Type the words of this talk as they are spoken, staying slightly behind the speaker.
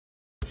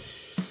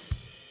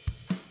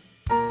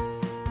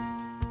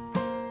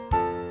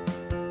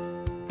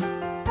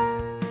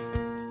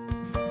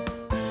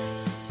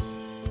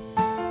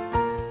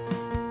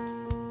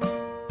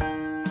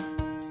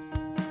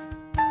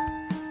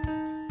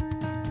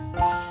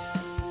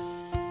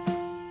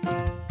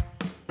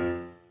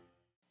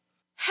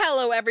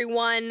Hello,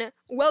 everyone.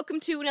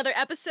 Welcome to another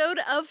episode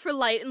of For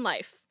Light and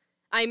Life.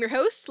 I'm your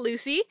host,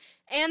 Lucy,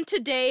 and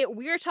today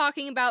we are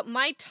talking about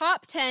my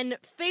top 10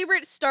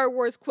 favorite Star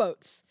Wars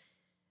quotes.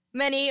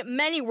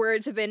 Many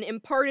words have been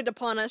imparted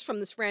upon us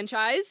from this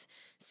franchise,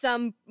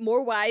 some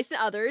more wise than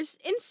others,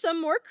 and some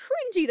more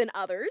cringy than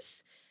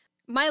others.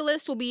 My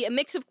list will be a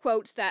mix of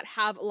quotes that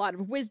have a lot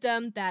of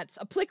wisdom that's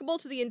applicable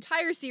to the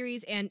entire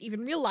series and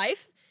even real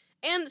life,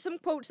 and some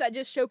quotes that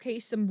just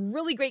showcase some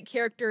really great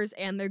characters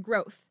and their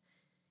growth.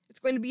 It's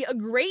going to be a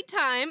great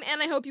time,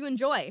 and I hope you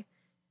enjoy.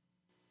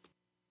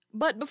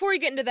 But before we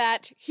get into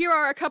that, here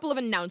are a couple of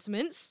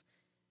announcements.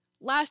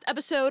 Last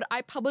episode,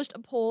 I published a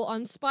poll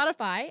on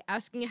Spotify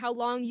asking how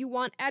long you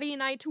want Addie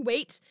and I to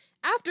wait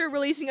after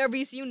releasing our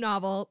VCU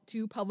novel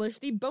to publish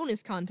the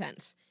bonus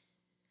content.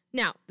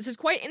 Now, this is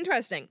quite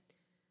interesting.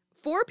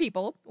 4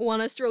 people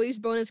want us to release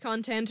bonus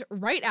content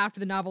right after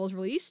the novel is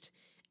released,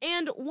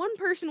 and 1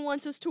 person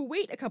wants us to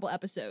wait a couple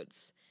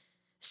episodes.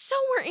 So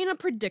we're in a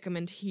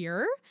predicament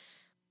here.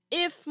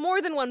 If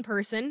more than 1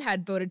 person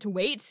had voted to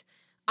wait,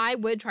 I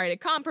would try to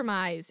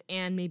compromise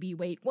and maybe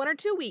wait 1 or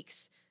 2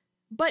 weeks.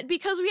 But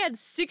because we had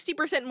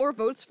 60% more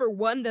votes for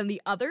one than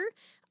the other,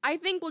 I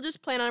think we'll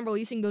just plan on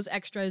releasing those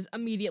extras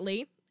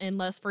immediately,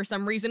 unless for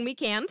some reason we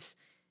can't.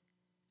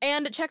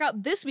 And check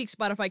out this week's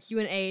Spotify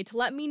Q&A to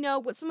let me know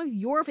what some of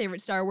your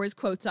favorite Star Wars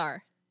quotes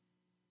are.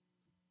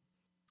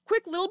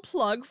 Quick little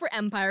plug for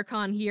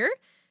EmpireCon here.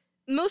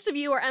 Most of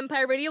you are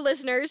Empire Radio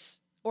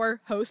listeners,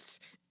 or hosts,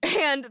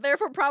 and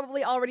therefore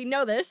probably already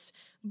know this,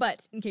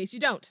 but in case you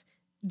don't,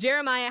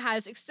 Jeremiah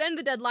has extended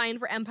the deadline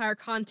for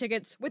EmpireCon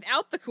tickets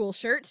without the cool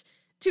shirt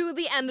to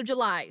the end of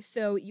July,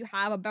 so you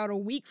have about a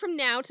week from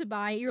now to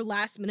buy your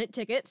last-minute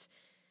tickets.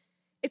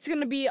 It's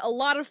going to be a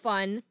lot of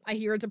fun. I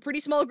hear it's a pretty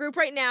small group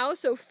right now,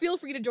 so feel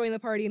free to join the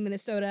party in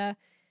Minnesota.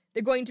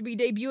 They're going to be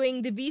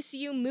debuting the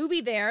VCU movie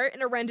there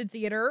in a rented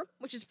theater,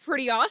 which is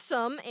pretty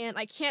awesome, and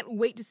I can't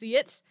wait to see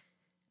it.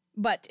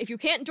 But if you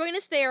can't join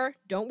us there,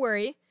 don't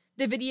worry.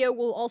 The video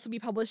will also be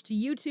published to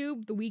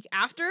YouTube the week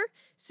after,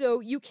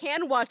 so you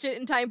can watch it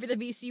in time for the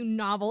VCU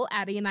novel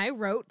Addie and I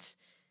wrote.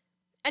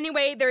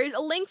 Anyway, there is a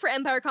link for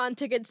EmpireCon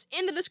tickets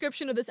in the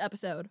description of this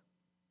episode.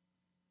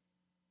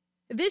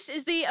 This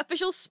is the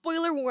official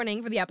spoiler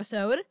warning for the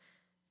episode.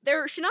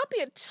 There should not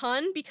be a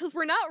ton because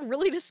we're not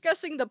really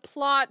discussing the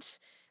plot,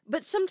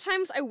 but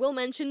sometimes I will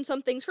mention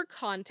some things for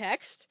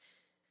context.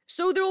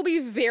 So there will be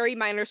very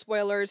minor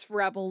spoilers for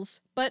Rebels,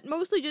 but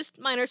mostly just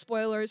minor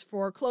spoilers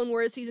for Clone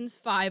Wars Seasons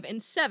 5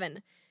 and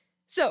 7.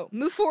 So,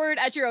 move forward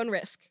at your own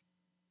risk.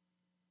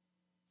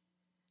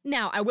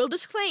 Now, I will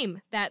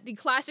disclaim that the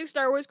classic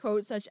Star Wars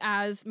quotes such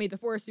as, "May the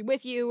Force be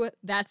with you,"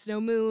 "That's no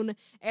moon,"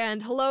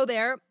 and "Hello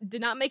there" did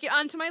not make it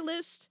onto my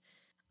list.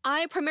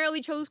 I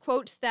primarily chose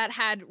quotes that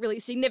had really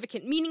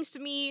significant meanings to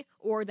me,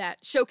 or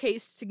that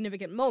showcased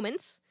significant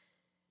moments.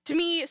 To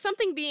me,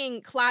 something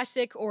being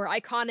classic or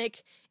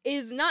iconic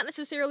is not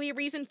necessarily a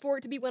reason for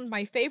it to be one of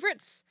my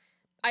favorites.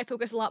 I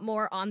focus a lot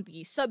more on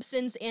the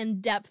substance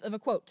and depth of a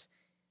quote.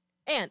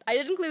 And I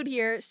did include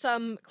here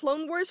some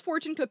Clone Wars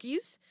fortune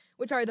cookies,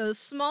 which are those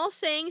small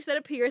sayings that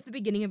appear at the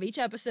beginning of each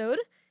episode,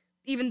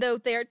 even though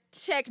they are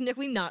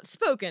technically not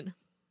spoken.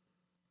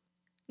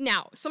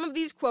 Now, some of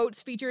these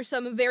quotes feature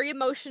some very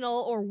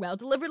emotional or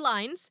well-delivered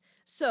lines,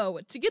 so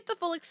to get the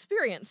full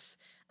experience,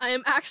 I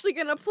am actually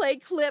going to play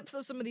clips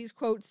of some of these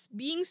quotes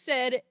being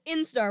said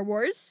in Star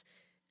Wars.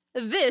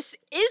 This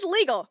is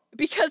legal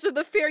because of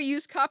the fair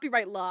use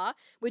copyright law,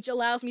 which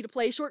allows me to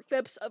play short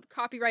clips of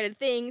copyrighted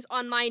things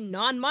on my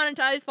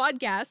non-monetized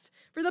podcast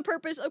for the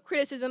purpose of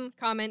criticism,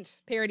 comment,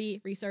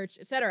 parody, research,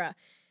 etc.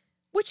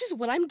 Which is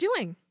what I'm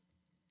doing.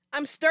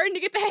 I'm starting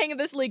to get the hang of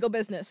this legal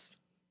business.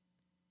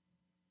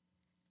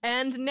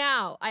 And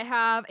now I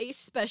have a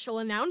special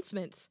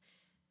announcement.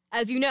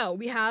 As you know,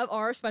 we have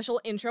our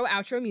special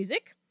intro-outro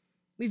music.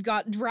 We've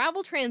got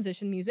Drabble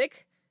transition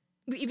music.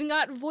 We even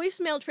got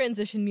voicemail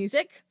transition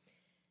music.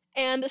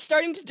 And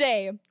starting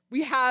today,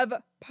 we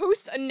have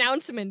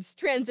post-announcements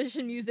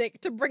transition music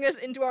to bring us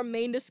into our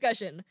main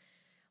discussion.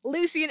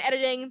 Lucy in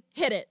editing,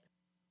 hit it.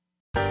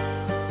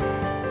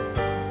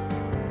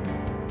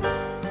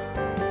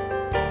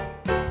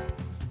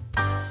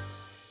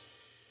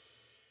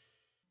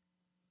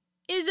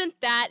 Isn't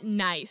that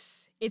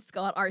nice? It's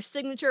got our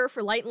signature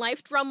For Light and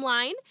Life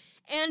drumline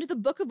and the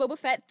Book of Boba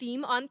Fett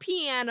theme on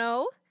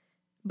piano.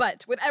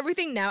 But with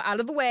everything now out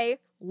of the way,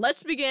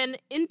 let's begin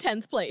in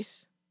 10th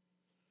place.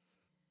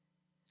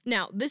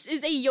 Now, this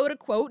is a Yoda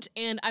quote,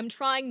 and I'm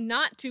trying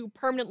not to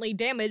permanently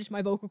damage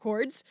my vocal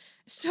cords,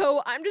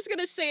 so I'm just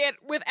gonna say it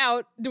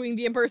without doing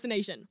the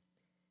impersonation.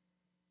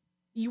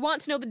 You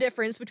want to know the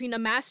difference between a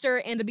master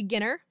and a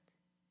beginner?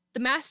 The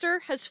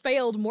master has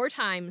failed more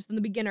times than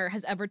the beginner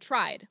has ever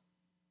tried.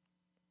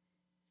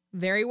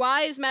 Very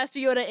wise, Master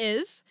Yoda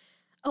is.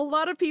 A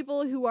lot of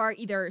people who are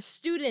either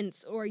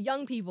students or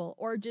young people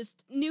or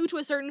just new to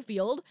a certain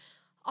field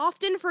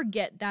often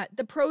forget that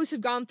the pros have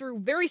gone through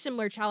very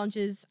similar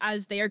challenges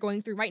as they are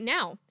going through right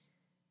now.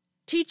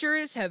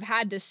 Teachers have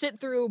had to sit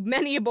through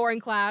many a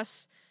boring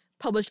class,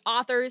 Published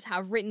authors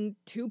have written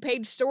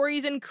 2-page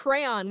stories in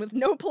crayon with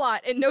no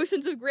plot and no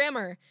sense of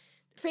grammar.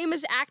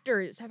 Famous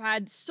actors have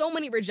had so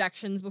many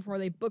rejections before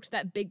they booked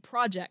that big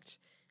project.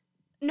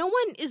 No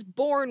one is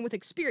born with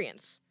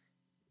experience.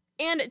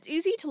 And it's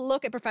easy to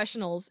look at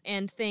professionals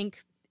and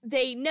think,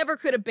 they never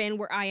could have been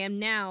where I am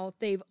now.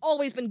 They've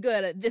always been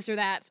good at this or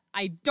that.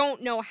 I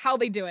don't know how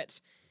they do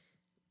it.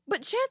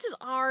 But chances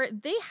are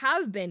they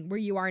have been where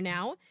you are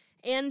now.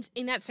 And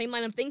in that same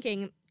line of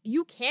thinking,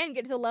 you can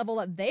get to the level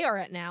that they are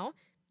at now,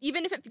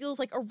 even if it feels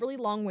like a really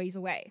long ways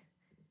away.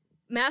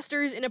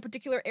 Masters in a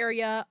particular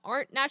area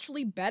aren't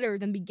naturally better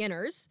than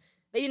beginners.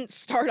 They didn't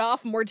start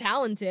off more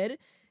talented.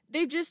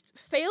 They've just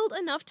failed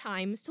enough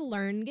times to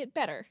learn and get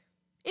better.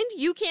 And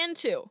you can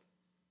too.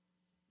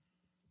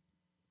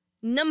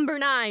 Number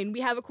 9,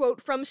 we have a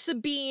quote from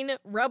Sabine,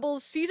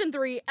 Rebels Season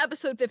 3,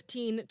 Episode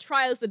 15,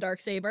 Trials the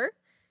Darksaber.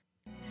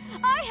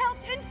 I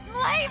helped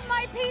enslave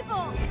my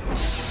people!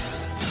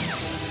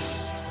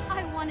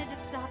 I wanted to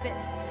stop it.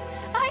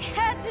 I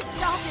had to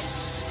stop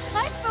it.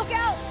 I spoke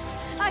out.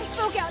 I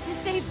spoke out to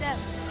save them.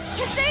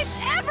 To save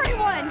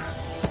everyone!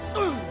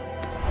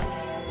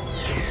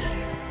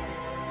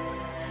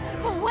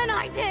 But when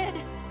I did,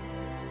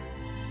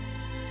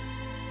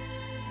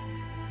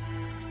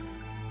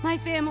 my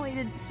family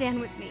didn't stand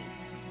with me.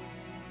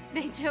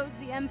 They chose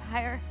the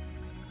Empire.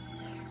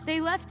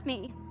 They left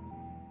me.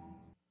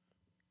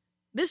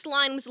 This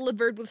line was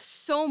delivered with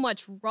so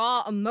much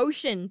raw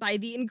emotion by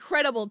the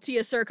incredible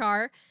Tia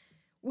Sircar.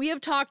 We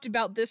have talked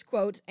about this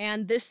quote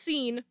and this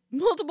scene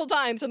multiple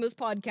times on this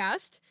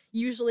podcast,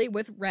 usually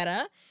with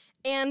Retta,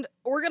 and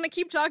we're gonna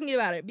keep talking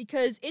about it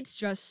because it's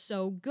just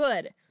so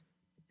good.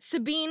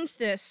 Sabine's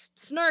this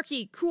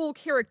snarky, cool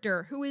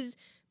character who is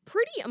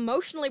pretty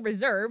emotionally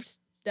reserved,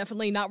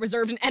 definitely not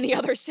reserved in any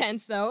other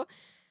sense, though.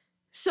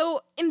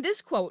 So, in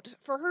this quote,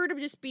 for her to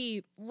just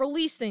be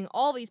releasing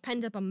all these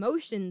pent-up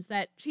emotions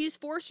that she's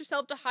forced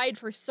herself to hide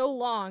for so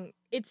long,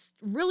 it's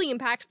really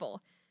impactful.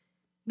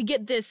 We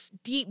get this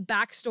deep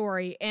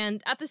backstory,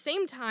 and at the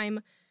same time,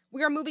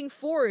 we are moving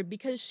forward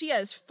because she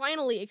has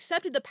finally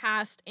accepted the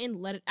past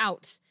and let it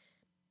out.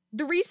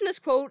 The reason this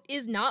quote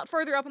is not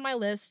further up on my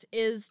list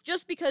is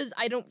just because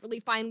I don't really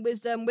find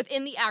wisdom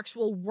within the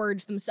actual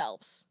words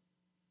themselves.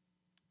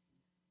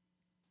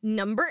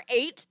 Number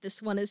 8,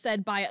 this one is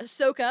said by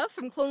Ahsoka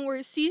from Clone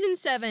Wars Season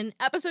 7,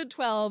 Episode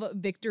 12,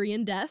 Victory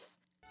and Death.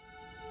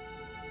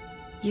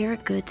 You're a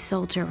good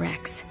soldier,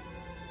 Rex.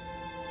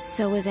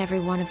 So is every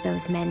one of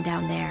those men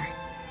down there.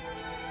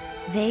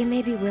 They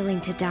may be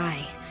willing to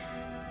die,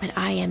 but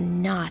I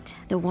am not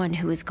the one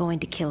who is going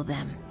to kill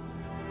them.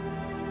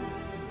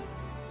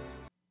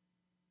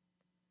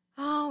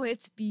 Oh,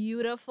 it's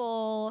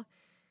beautiful.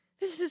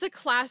 This is a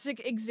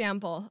classic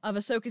example of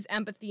Ahsoka's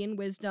empathy and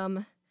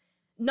wisdom.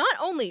 Not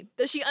only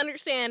does she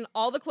understand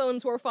all the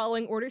clones who are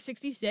following Order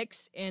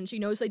 66, and she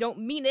knows they don't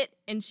mean it,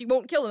 and she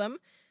won't kill them,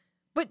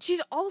 but she's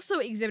also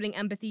exhibiting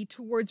empathy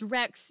towards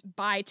Rex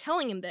by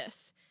telling him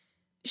this.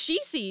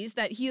 She sees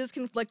that he is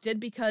conflicted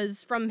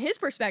because, from his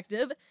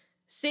perspective,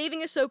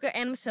 saving Ahsoka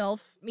and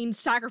himself means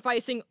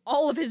sacrificing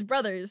all of his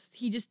brothers.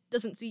 He just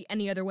doesn't see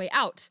any other way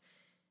out.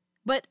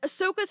 But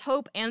Ahsoka's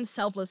hope and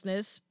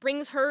selflessness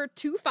brings her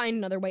to find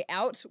another way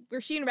out,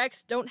 where she and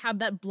Rex don't have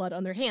that blood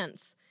on their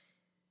hands.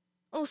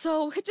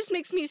 Also, it just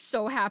makes me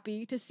so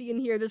happy to see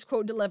and hear this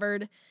quote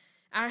delivered.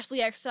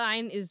 Ashley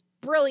Eckstein is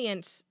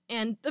brilliant,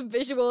 and the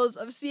visuals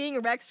of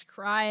seeing Rex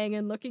crying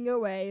and looking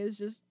away is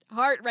just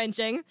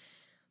heart-wrenching.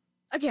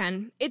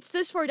 Again, it's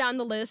this far down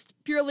the list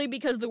purely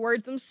because the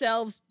words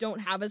themselves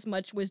don't have as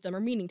much wisdom or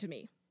meaning to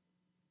me.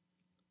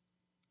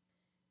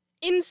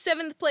 In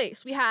 7th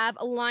place, we have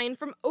a line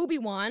from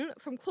Obi-Wan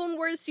from Clone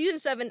Wars Season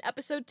 7,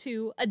 Episode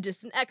 2, A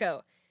Distant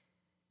Echo.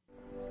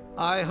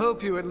 I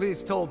hope you at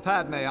least told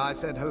Padme I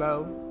said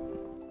hello.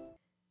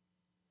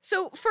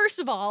 So, first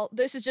of all,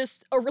 this is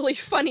just a really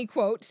funny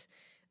quote.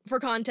 For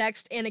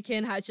context,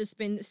 Anakin has just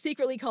been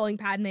secretly calling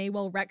Padme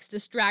while Rex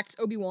distracts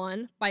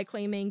Obi-Wan by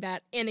claiming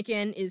that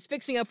Anakin is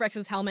fixing up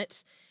Rex's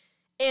helmet.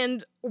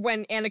 And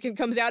when Anakin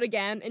comes out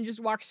again and just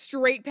walks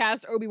straight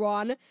past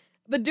Obi-Wan,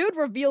 the dude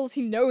reveals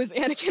he knows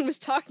Anakin was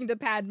talking to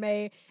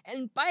Padme,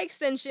 and by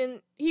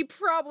extension, he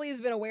probably has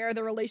been aware of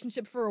the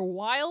relationship for a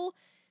while.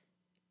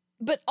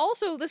 But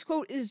also, this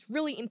quote is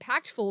really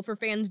impactful for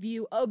fans'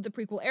 view of the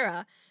prequel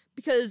era,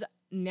 because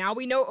now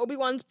we know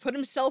Obi-Wan's put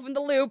himself in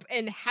the loop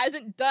and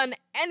hasn't done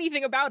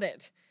anything about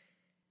it.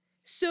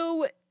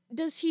 So,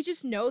 does he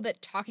just know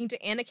that talking to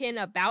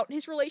Anakin about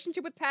his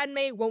relationship with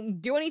Padme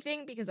won't do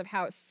anything because of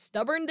how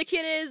stubborn the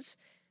kid is?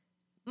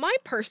 My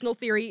personal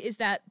theory is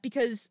that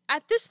because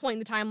at this point in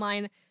the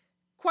timeline,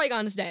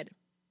 Qui-Gon's dead.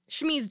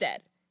 Shmi's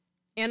dead.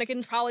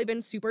 Anakin's probably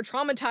been super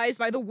traumatized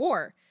by the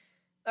war.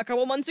 A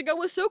couple months ago,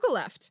 Ahsoka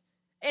left.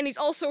 And he's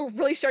also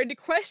really started to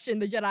question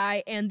the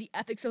Jedi and the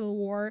ethics of the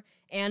war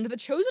and the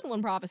Chosen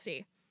One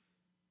prophecy.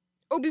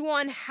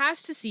 Obi-Wan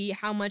has to see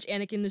how much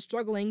Anakin is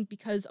struggling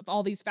because of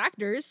all these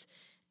factors,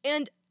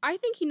 and I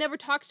think he never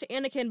talks to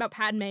Anakin about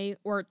Padme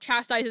or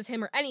chastises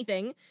him or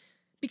anything,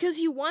 because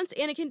he wants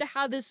Anakin to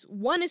have this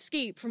one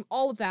escape from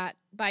all of that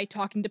by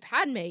talking to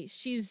Padme.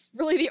 She's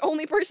really the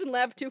only person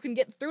left who can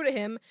get through to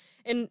him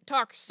and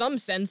talk some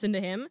sense into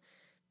him.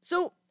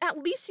 So at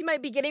least he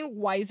might be getting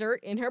wiser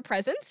in her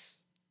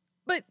presence.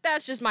 But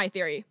that's just my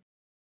theory.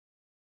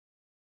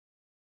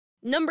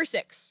 Number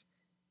 6.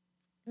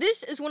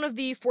 This is one of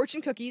the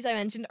fortune cookies I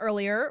mentioned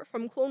earlier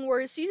from Clone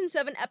Wars Season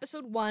 7,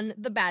 Episode 1,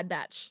 The Bad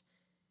Batch.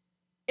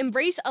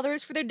 Embrace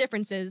others for their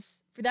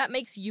differences, for that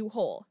makes you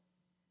whole.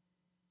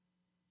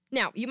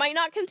 Now, you might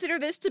not consider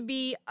this to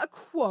be a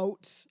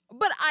quote,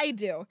 but I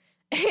do,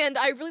 and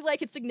I really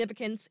like its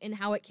significance in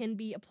how it can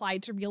be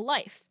applied to real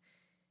life.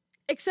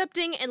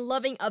 Accepting and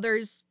loving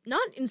others,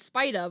 not in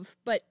spite of,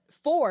 but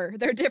for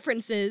their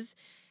differences,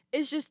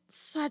 is just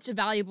such a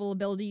valuable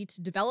ability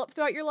to develop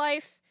throughout your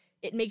life.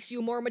 It makes you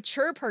a more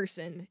mature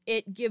person,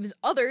 it gives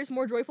others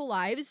more joyful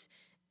lives,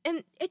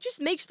 and it just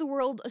makes the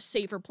world a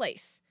safer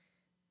place.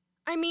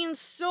 I mean,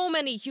 so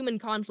many human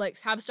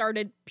conflicts have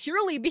started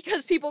purely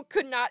because people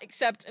could not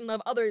accept and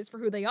love others for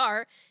who they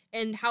are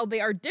and how they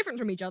are different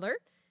from each other.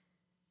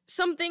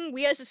 Something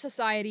we as a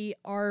society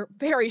are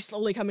very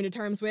slowly coming to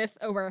terms with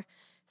over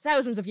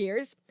thousands of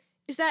years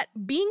is that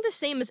being the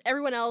same as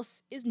everyone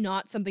else is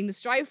not something to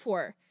strive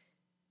for.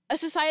 A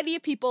society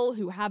of people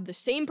who have the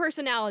same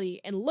personality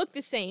and look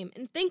the same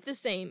and think the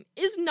same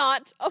is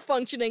not a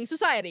functioning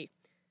society.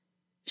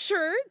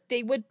 Sure,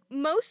 they would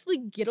mostly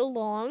get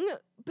along,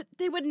 but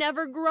they would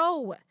never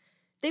grow.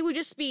 They would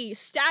just be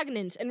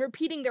stagnant and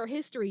repeating their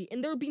history,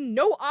 and there would be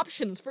no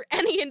options for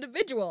any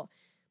individual.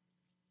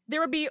 There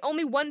would be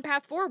only one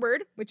path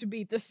forward, which would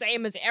be the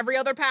same as every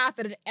other path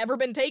that had ever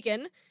been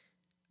taken.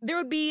 There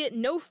would be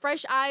no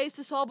fresh eyes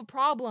to solve a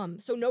problem,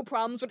 so no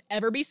problems would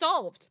ever be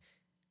solved.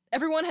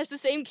 Everyone has the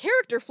same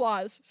character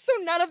flaws, so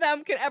none of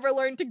them can ever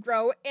learn to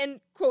grow and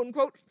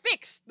quote-unquote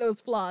fix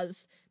those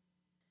flaws.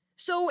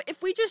 So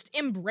if we just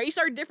embrace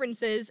our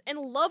differences and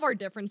love our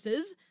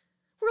differences,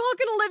 we're all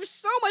gonna live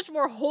so much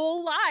more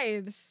whole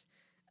lives.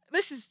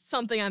 This is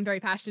something I'm very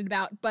passionate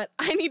about, but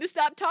I need to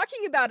stop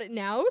talking about it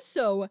now,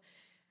 so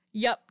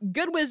yep,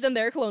 good wisdom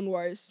there, Clone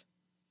Wars.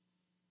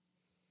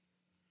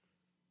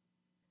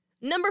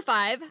 Number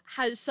 5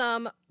 has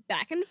some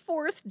back and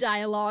forth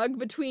dialogue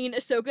between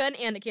Ahsoka and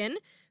Anakin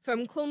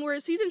from Clone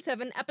Wars Season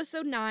 7,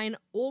 Episode 9,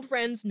 Old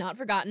Friends Not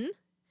Forgotten.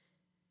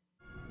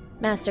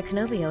 Master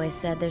Kenobi always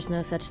said there's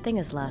no such thing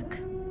as luck.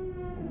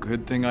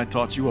 Good thing I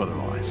taught you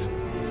otherwise.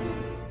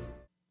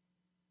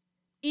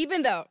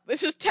 Even though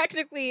this is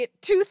technically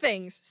 2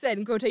 things said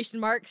in quotation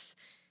marks,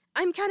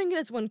 I'm counting it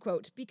as one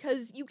quote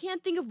because you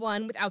can't think of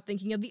one without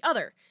thinking of the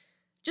other.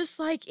 Just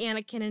like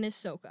Anakin and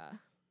Ahsoka.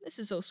 This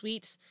is so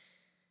sweet.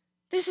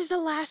 This is the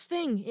last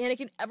thing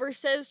Anakin ever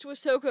says to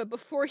Ahsoka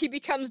before he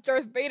becomes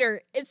Darth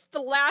Vader. It's the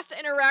last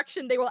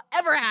interaction they will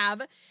ever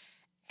have,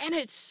 and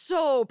it's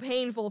so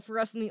painful for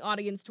us in the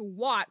audience to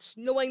watch,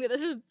 knowing that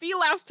this is the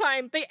last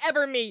time they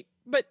ever meet,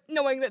 but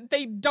knowing that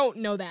they don't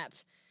know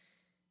that.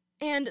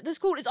 And this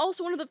quote is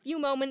also one of the few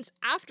moments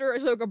after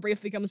Ahsoka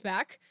briefly comes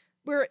back,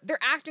 where they're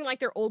acting like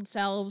their old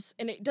selves,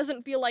 and it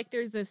doesn't feel like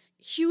there's this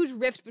huge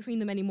rift between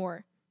them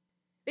anymore.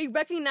 They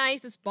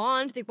recognize this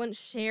bond they once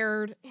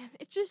shared, and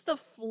it's just the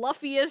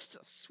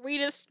fluffiest,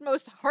 sweetest,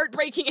 most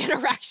heartbreaking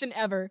interaction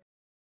ever.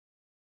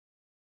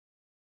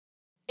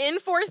 In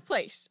 4th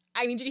place,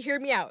 I need you to hear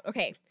me out,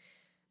 okay?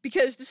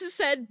 Because this is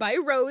said by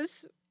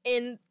Rose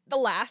in The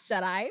Last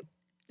Jedi.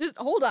 Just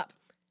hold up.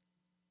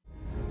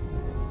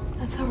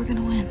 That's how we're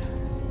gonna win.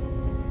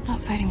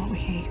 Not fighting what we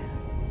hate.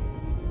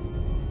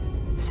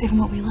 Saving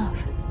what we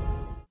love.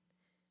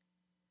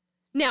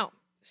 Now,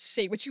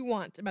 say what you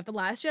want about The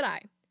Last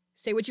Jedi.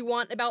 Say what you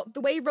want about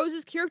the way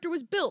Rose's character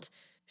was built.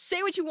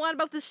 Say what you want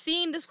about the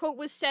scene this quote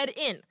was said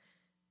in.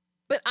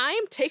 But I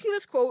am taking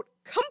this quote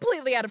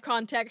completely out of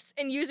context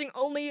and using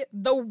only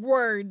the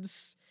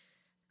words.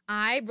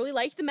 I really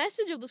like the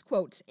message of this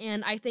quote,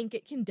 and I think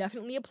it can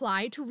definitely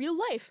apply to real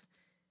life.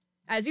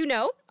 As you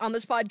know, on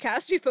this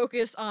podcast, we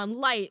focus on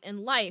light and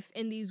life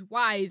and these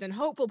wise and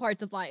hopeful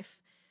parts of life.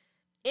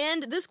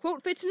 And this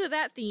quote fits into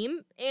that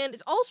theme, and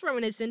is also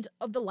reminiscent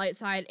of the light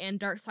side and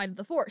dark side of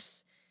the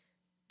Force.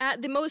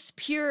 At the most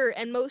pure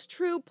and most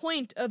true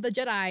point of the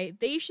Jedi,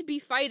 they should be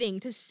fighting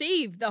to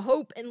save the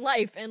hope and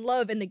life and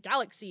love in the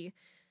galaxy.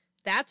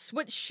 That's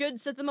what should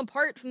set them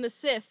apart from the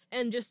Sith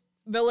and just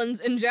villains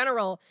in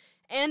general.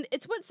 And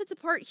it's what sets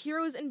apart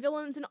heroes and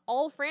villains in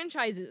all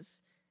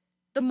franchises.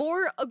 The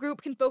more a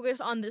group can focus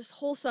on this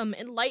wholesome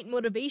and light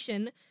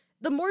motivation,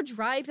 the more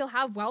drive they'll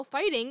have while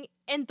fighting,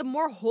 and the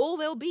more whole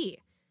they'll be.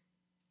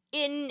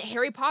 In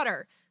Harry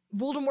Potter,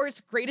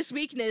 Voldemort's greatest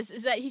weakness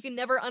is that he can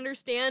never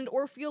understand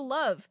or feel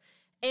love,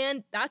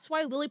 and that's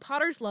why Lily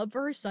Potter's love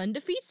for her son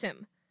defeats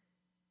him.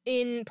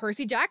 In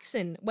Percy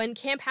Jackson, when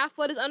Camp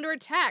Half-Blood is under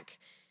attack,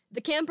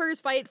 the campers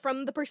fight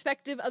from the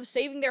perspective of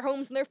saving their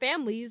homes and their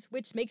families,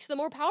 which makes them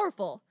more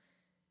powerful.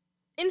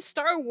 In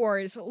Star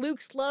Wars,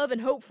 Luke's love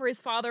and hope for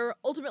his father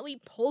ultimately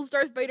pulls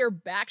Darth Vader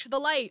back to the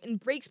light and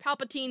breaks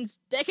Palpatine's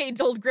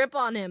decades-old grip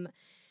on him.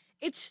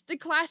 It's the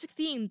classic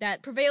theme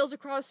that prevails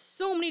across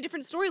so many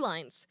different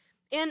storylines.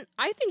 And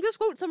I think this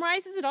quote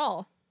summarizes it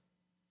all.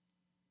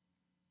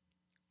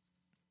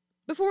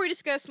 Before we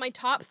discuss my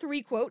top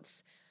 3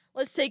 quotes,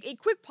 let's take a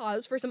quick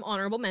pause for some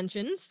honorable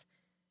mentions.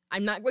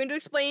 I'm not going to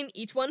explain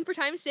each one for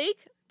time's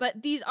sake,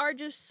 but these are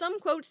just some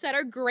quotes that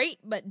are great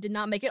but did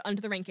not make it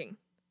onto the ranking.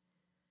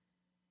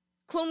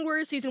 Clone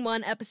Wars Season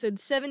 1, Episode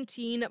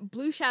 17,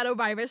 Blue Shadow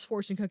Virus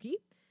Fortune Cookie.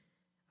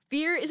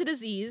 Fear is a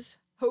disease,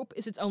 hope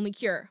is its only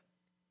cure.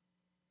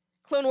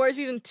 Clone Wars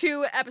Season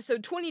 2,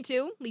 Episode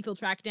 22, Lethal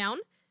Trackdown.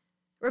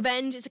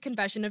 Revenge is a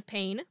confession of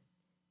pain.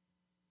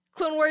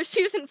 Clone Wars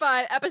Season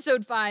 5,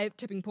 Episode 5,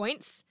 Tipping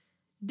Points.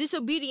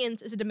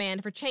 Disobedience is a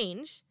demand for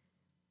change.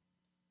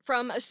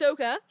 From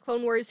Ahsoka,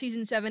 Clone Wars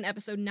Season 7,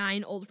 Episode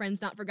 9, Old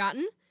Friends Not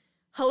Forgotten.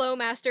 Hello,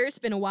 Master, it's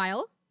been a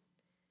while.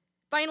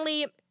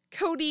 Finally,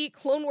 Cody,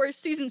 Clone Wars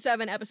Season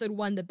 7, Episode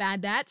 1, The Bad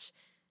Batch.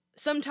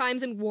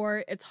 Sometimes in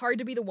war, it's hard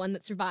to be the one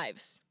that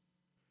survives.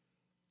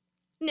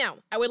 Now,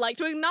 I would like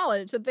to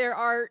acknowledge that there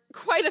are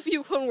quite a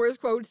few Clone Wars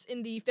quotes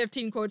in the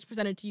 15 quotes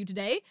presented to you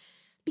today,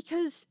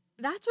 because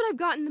that's what I've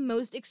gotten the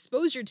most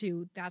exposure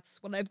to.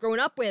 That's what I've grown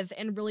up with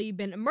and really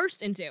been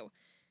immersed into.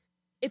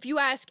 If you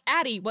ask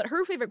Addie what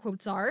her favorite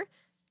quotes are,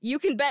 you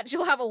can bet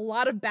she'll have a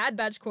lot of Bad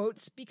Batch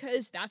quotes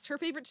because that's her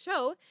favorite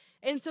show,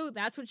 and so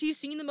that's what she's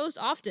seen the most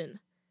often.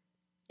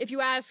 If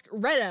you ask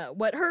Retta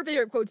what her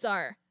favorite quotes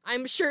are,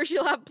 I'm sure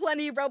she'll have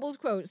plenty of Rebels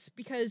quotes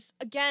because,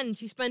 again,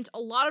 she spent a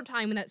lot of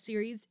time in that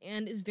series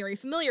and is very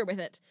familiar with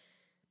it.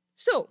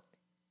 So,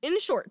 in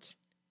short,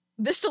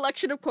 this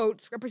selection of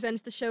quotes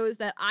represents the shows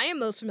that I am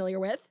most familiar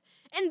with,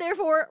 and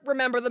therefore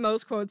remember the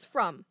most quotes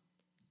from.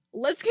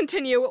 Let's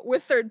continue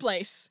with third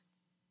place.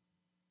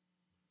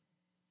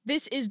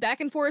 This is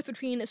back and forth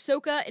between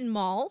Ahsoka and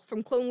Maul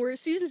from Clone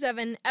Wars Season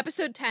 7,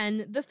 Episode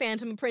 10, The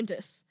Phantom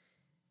Apprentice.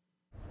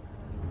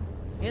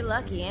 You're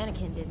lucky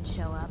Anakin didn't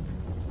show up.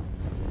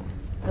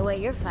 The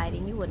way you're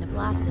fighting, you wouldn't have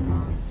lasted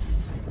long.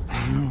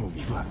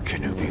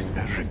 Kenobi's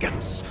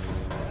arrogance.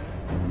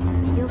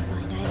 You'll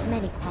find I have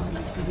many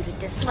qualities for you to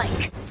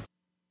dislike.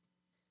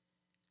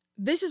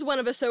 This is one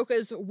of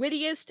Ahsoka's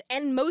wittiest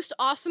and most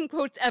awesome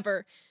quotes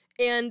ever,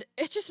 and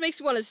it just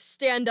makes me want to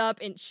stand up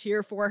and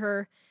cheer for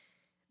her.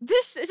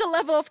 This is a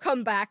level of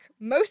comeback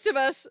most of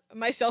us,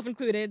 myself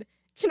included,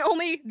 can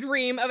only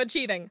dream of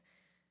achieving.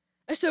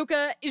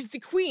 Ahsoka is the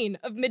queen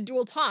of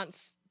mid-duel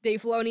taunts,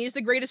 Dave Filoni is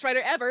the greatest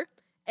writer ever,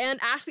 and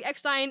Ashley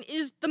Eckstein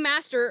is the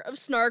master of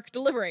snark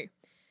delivery.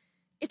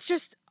 It's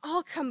just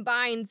all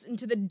combines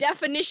into the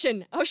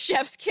definition of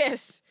chef's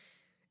kiss.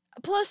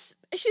 Plus,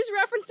 she's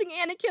referencing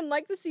Anakin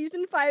like the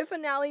season 5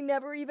 finale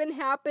never even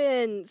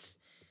happens.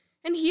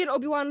 And he and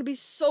Obi-Wan would be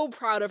so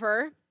proud of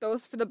her,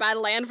 both for the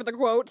battle and for the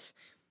quotes.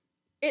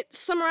 It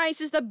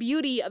summarizes the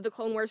beauty of the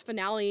Clone Wars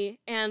finale,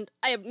 and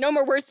I have no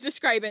more words to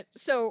describe it,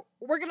 so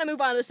we're gonna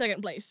move on to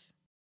second place.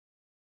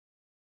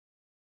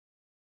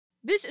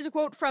 This is a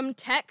quote from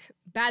Tech,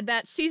 Bad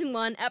Batch Season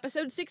 1,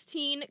 Episode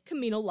 16,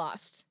 Camino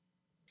Lost.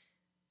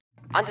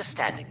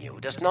 Understanding you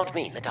does not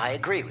mean that I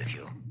agree with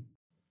you.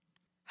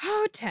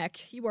 Oh,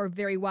 Tech, you are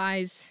very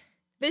wise.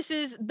 This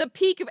is the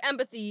peak of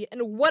empathy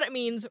and what it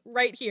means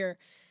right here.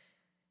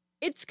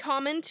 It's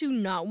common to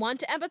not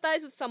want to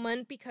empathize with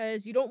someone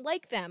because you don't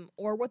like them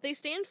or what they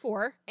stand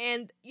for,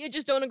 and you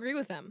just don't agree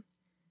with them.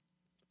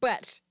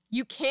 But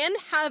you can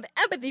have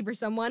empathy for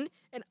someone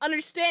and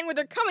understand where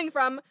they're coming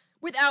from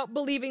without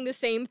believing the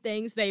same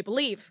things they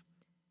believe.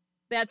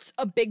 That's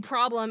a big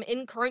problem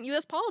in current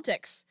US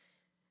politics.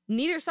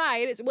 Neither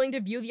side is willing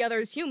to view the other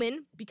as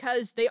human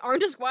because they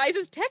aren't as wise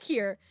as Tech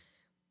here.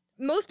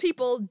 Most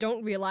people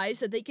don't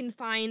realize that they can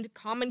find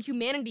common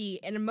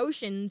humanity and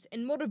emotions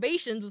and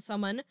motivations with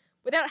someone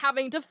without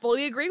having to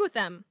fully agree with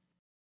them.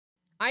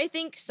 I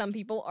think some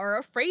people are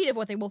afraid of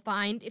what they will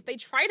find if they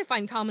try to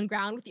find common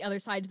ground with the other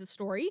side of the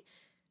story,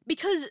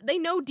 because they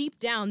know deep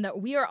down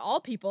that we are all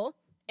people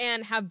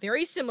and have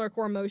very similar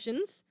core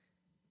emotions.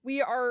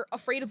 We are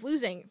afraid of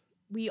losing.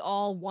 We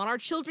all want our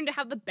children to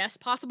have the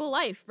best possible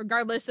life,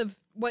 regardless of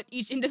what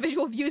each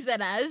individual views that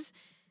as.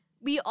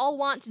 We all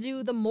want to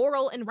do the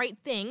moral and right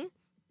thing,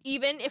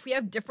 even if we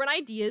have different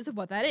ideas of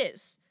what that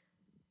is.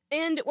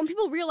 And when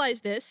people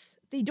realize this,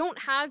 they don't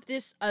have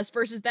this us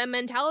versus them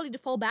mentality to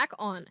fall back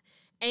on,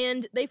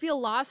 and they feel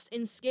lost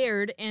and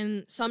scared,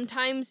 and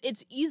sometimes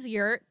it's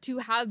easier to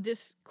have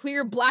this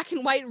clear black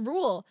and white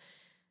rule.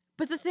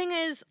 But the thing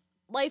is,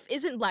 life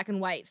isn't black and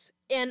white,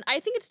 and I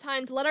think it's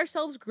time to let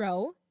ourselves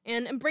grow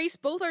and embrace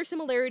both our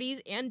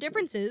similarities and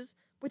differences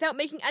without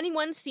making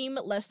anyone seem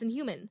less than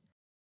human.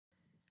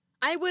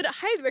 I would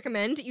highly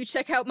recommend you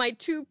check out my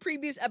 2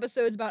 previous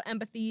episodes about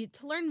empathy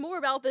to learn more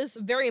about this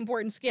very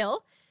important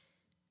skill.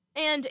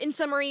 And in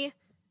summary,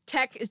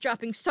 Tech is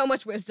dropping so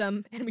much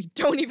wisdom, and we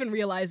don't even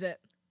realize it.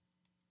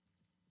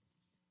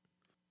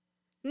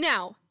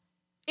 Now,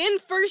 in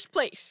first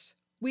place,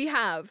 we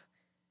have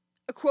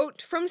a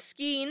quote from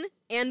Skeen,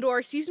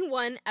 Andor Season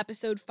 1,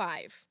 Episode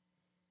 5.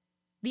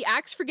 The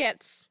axe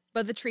forgets,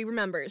 but the tree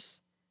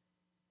remembers.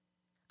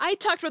 I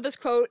talked about this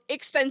quote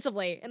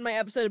extensively in my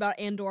episode about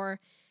Andor,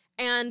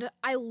 And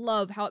I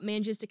love how it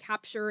manages to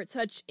capture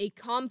such a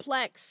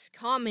complex,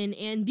 common,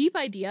 and deep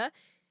idea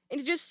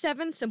into just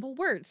 7 simple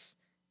words.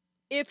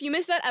 If you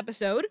missed that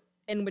episode,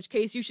 in which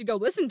case you should go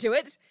listen to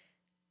it,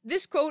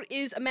 this quote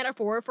is a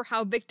metaphor for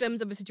how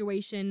victims of a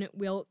situation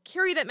will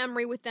carry that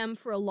memory with them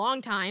for a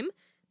long time,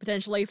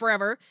 potentially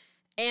forever,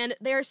 and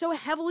they are so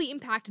heavily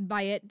impacted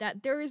by it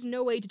that there is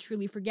no way to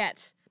truly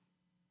forget.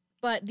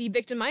 But the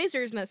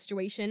victimizers in that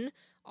situation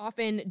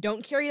often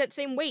don't carry that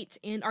same weight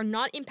and are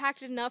not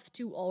impacted enough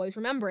to always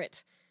remember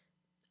it.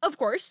 Of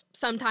course,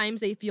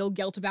 sometimes they feel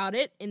guilt about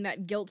it, and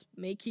that guilt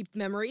may keep the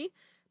memory,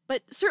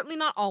 but certainly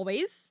not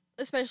always,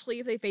 especially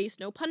if they face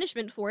no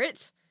punishment for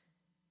it.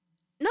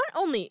 Not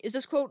only is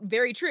this quote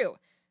very true,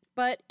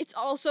 but it's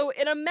also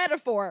in a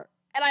metaphor,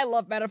 and I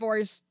love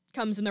metaphors.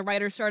 Comes in the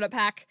Writer's Startup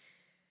Pack.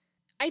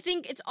 I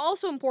think it's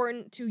also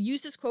important to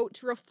use this quote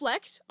to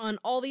reflect on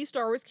all these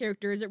Star Wars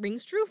characters it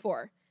rings true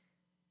for.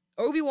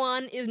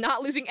 Obi-Wan is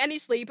not losing any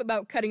sleep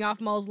about cutting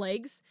off Maul's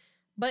legs,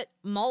 but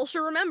Maul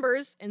sure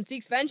remembers and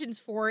seeks vengeance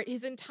for it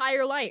his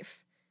entire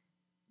life.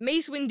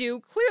 Mace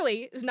Windu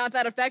clearly is not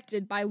that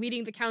affected by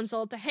leading the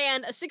council to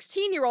hand a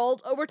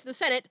 16-year-old over to the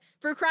Senate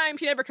for a crime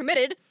she never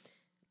committed,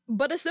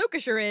 but Ahsoka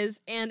sure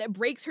is, and it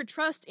breaks her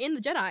trust in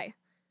the Jedi.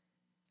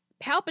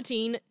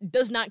 Palpatine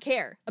does not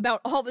care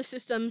about all the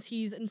systems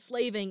he's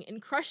enslaving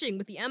and crushing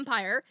with the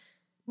Empire,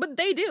 but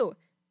they do,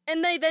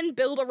 and they then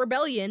build a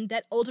rebellion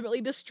that ultimately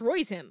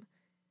destroys him.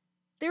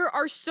 There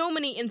are so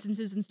many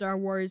instances in Star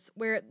Wars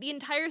where the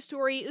entire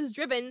story is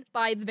driven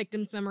by the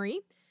victim's memory,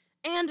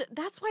 and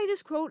that's why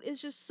this quote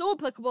is just so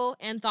applicable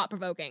and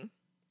thought-provoking.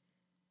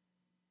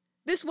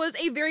 This was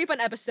a very fun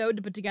episode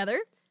to put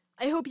together.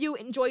 I hope you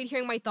enjoyed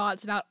hearing my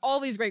thoughts about all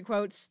these great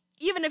quotes,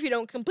 even if you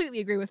don't completely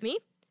agree with me.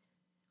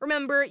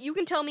 Remember, you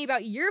can tell me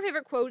about your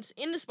favorite quotes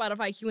in the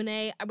Spotify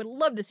Q&A. I would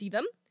love to see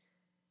them.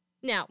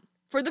 Now,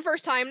 for the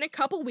first time in a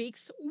couple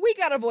weeks, we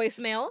got a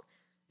voicemail,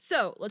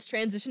 so let's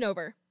transition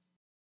over.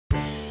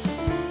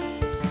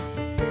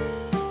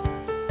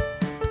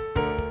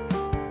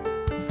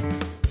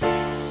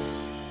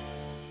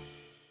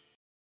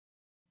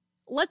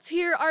 Let's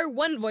hear our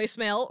one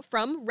voicemail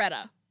from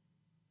Retta.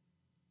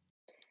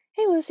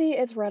 Hey Lucy,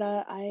 it's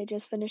Retta. I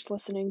just finished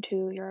listening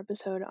to your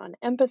episode on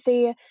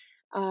empathy,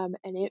 and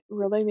it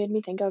really made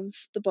me think of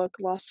the book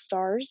Lost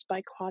Stars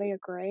by Claudia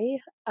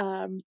Gray.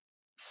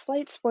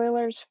 Slight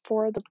spoilers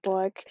for the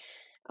book.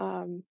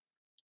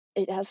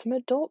 It has some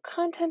adult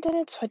content in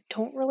it, so I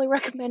don't really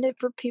recommend it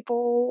for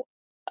people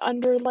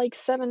under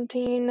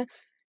 17,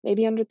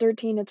 maybe under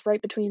 13. It's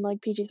right between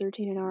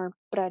PG-13 and R,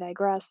 but I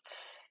digress.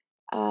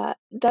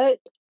 That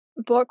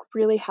book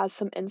really has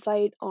some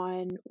insight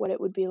on what it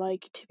would be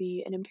like to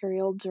be an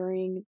Imperial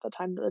during the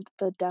time that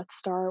the Death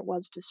Star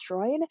was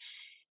destroyed,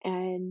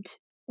 and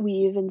we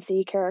even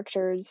see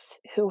characters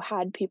who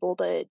had people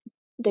that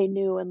they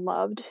knew and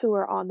loved who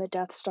were on the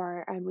Death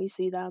Star, and we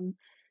see them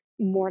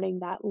mourning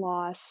that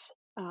loss,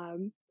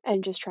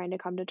 and just trying to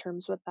come to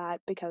terms with that,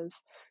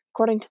 because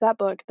according to that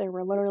book, there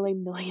were literally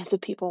millions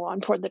of people on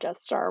board the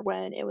Death Star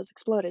when it was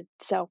exploded.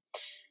 So,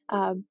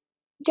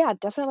 yeah,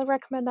 definitely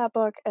recommend that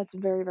book. It's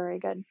very, very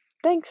good.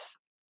 Thanks.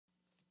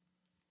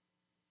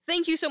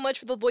 Thank you so much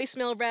for the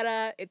voicemail,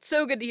 Retta. It's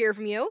so good to hear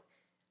from you.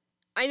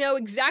 I know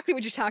exactly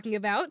what you're talking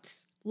about.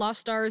 Lost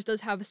Stars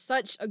does have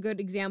such a good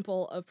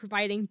example of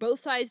providing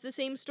both sides of the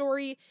same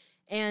story,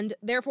 and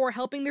therefore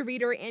helping the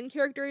reader and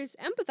characters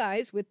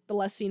empathize with the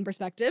less seen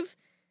perspective.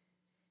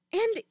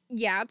 And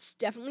yeah, it's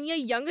definitely a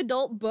young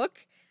adult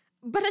book,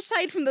 but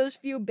aside from those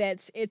few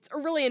bits, it's a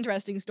really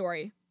interesting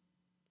story.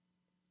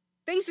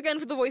 Thanks again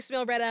for the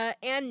voicemail, Retta,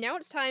 and now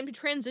it's time to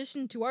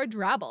transition to our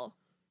Drabble.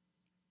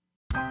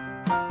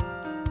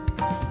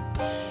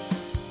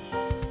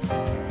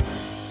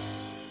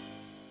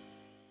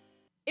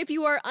 If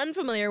you are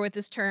unfamiliar with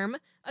this term,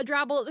 a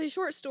Drabble is a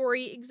short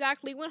story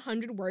exactly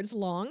 100 words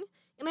long,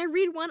 and I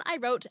read one I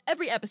wrote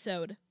every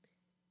episode.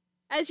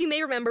 As you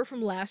may remember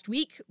from last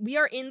week, we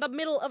are in the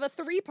middle of a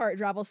 3-part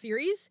Drabble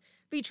series,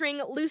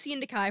 featuring Lucy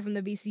and Dakai from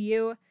the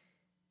VCU.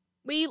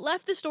 We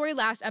left the story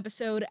last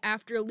episode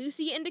after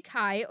Lucy and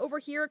Dakai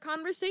overhear a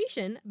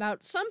conversation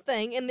about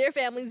something in their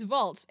family's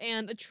vault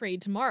and a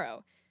trade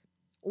tomorrow.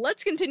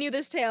 Let's continue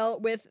this tale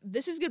with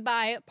This Is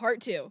Goodbye,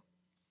 Part 2.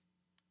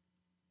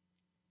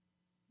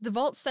 The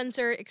vault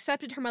censor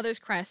accepted her mother's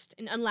crest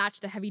and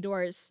unlatched the heavy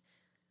doors.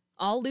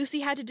 All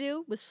Lucy had to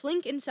do was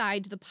slink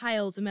inside to the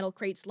piles of metal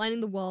crates lining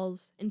the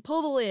walls and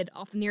pull the lid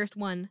off the nearest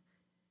one.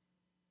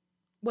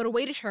 What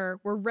awaited her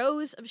were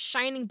rows of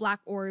shining black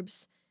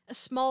orbs, a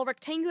small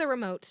rectangular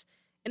remote,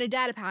 and a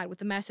datapad with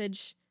the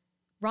message,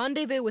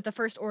 "Rendezvous with the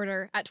First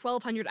Order at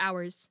 1200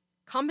 hours.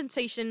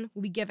 Compensation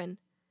will be given."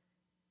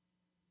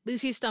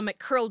 Lucy's stomach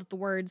curled at the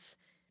words.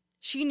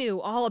 She knew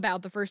all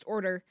about the First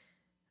Order,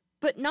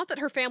 but not that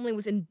her family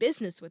was in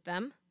business with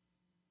them.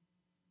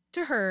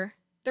 To her,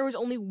 there was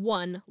only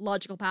one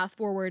logical path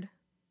forward.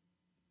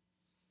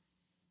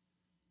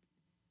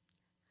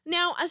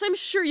 Now, as I'm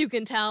sure you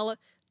can tell,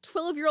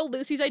 12-year-old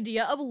Lucy's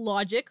idea of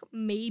logic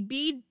may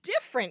be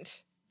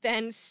different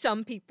than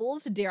some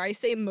people's, dare I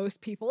say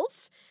most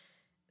people's.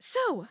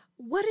 So,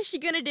 what is she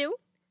gonna do?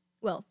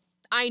 Well,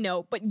 I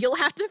know, but you'll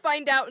have to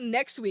find out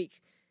next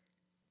week.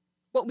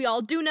 What we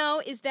all do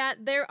know is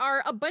that there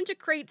are a bunch of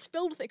crates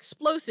filled with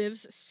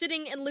explosives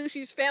sitting in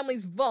Lucy's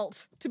family's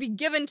vault to be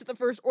given to the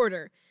First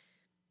Order.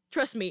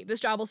 Trust me, this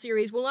travel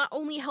series will not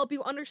only help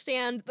you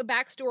understand the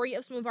backstory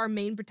of some of our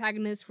main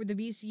protagonists for the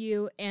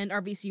VCU and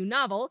our VCU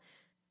novel,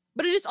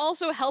 but it is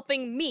also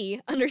helping me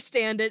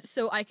understand it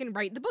so I can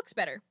write the books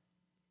better.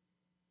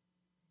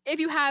 If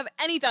you have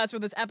any thoughts for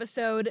this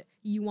episode,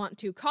 you want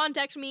to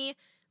contact me,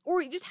 or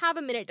you just have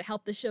a minute to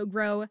help the show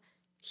grow,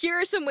 here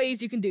are some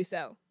ways you can do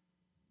so.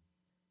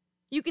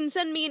 You can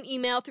send me an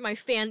email through my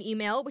fan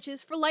email, which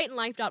is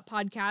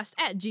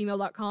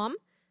forlightandlife.podcast@gmail.com.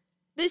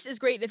 This is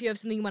great if you have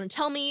something you want to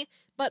tell me,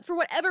 but for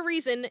whatever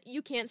reason,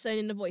 you can't send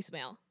in a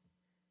voicemail.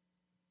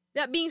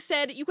 That being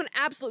said, you can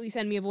absolutely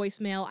send me a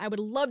voicemail. I would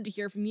love to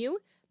hear from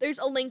you. There's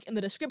a link in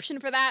the description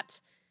for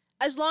that.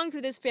 As long as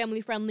it is family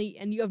friendly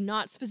and you have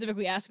not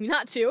specifically asked me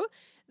not to,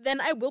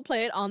 then I will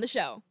play it on the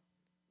show.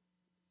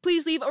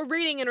 Please leave a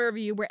rating and a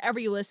review wherever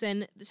you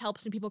listen. This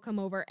helps new people come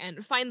over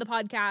and find the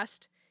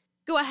podcast.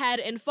 Go ahead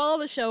and follow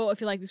the show if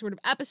you like these sort of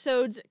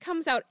episodes. It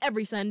comes out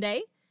every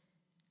Sunday.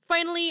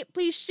 Finally,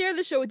 please share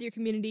the show with your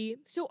community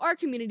so our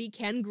community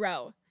can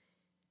grow.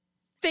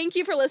 Thank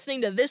you for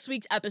listening to this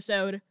week's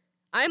episode.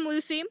 I'm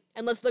Lucy,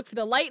 and let's look for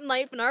the light and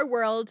life in our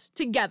world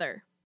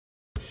together.